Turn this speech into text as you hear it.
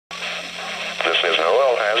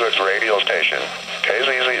Edwards radio station,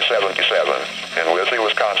 KZZ77, in Withee,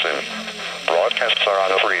 Wisconsin. Broadcasts are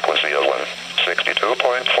on a frequency of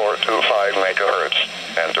 162.425 megahertz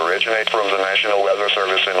and originate from the National Weather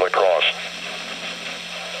Service in La Crosse.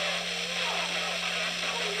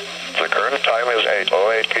 The current time is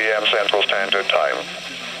 8:08 p.m. Central Standard Time.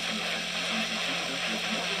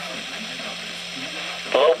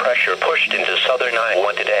 Low pressure pushed into southern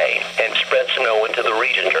Iowa today and spread snow into the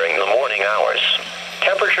region during the morning hours.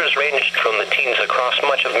 Temperatures ranged from the teens across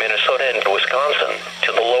much of Minnesota and Wisconsin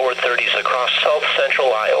to the lower 30s across south-central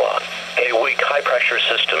Iowa. A weak high-pressure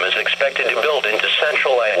system is expected to build into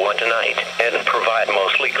central Iowa tonight and provide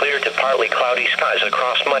mostly clear to partly cloudy skies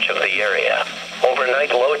across much of the area. Overnight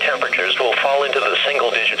low temperatures will fall into the single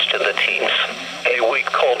digits to the teens. A weak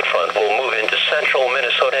cold front will move into central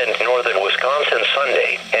Minnesota and northern Wisconsin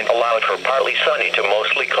Sunday and allow for partly sunny to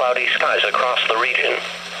mostly cloudy skies across the region.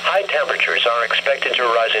 High temperatures are expected to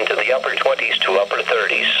rise into the upper 20s to upper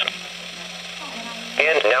 30s.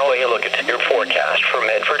 And now a look at your forecast for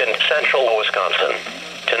Medford and central Wisconsin.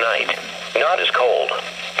 Tonight, not as cold.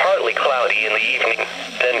 Partly cloudy in the evening,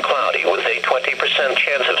 then cloudy with a 20%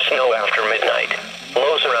 chance of snow after midnight.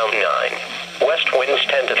 Lows around 9. West winds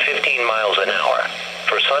 10 to 15 miles an hour.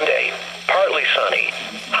 For Sunday, partly sunny.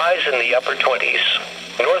 Highs in the upper 20s.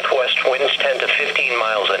 Northwest winds 10 to 15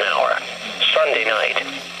 miles an hour. Sunday night,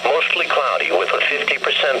 mostly cloudy with a 50%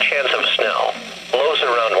 chance of snow. Lows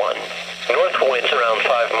around 1. North winds around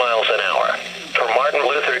 5 miles an hour. For Martin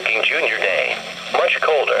Luther King Jr. Day, much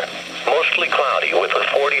colder. Mostly cloudy with a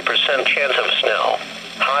 40% chance of snow.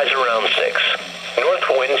 Highs around 6. North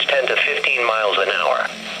winds 10 to 15 miles an hour.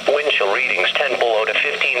 Wind chill readings 10 below to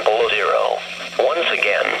 15 below zero. Once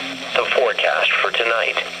again, the forecast for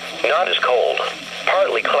tonight. Not as cold.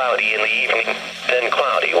 Partly cloudy in the evening, then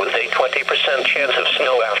cloudy with a 20% chance of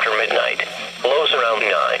snow after midnight. Lows around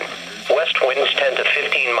 9. West winds 10 to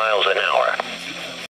 15 miles an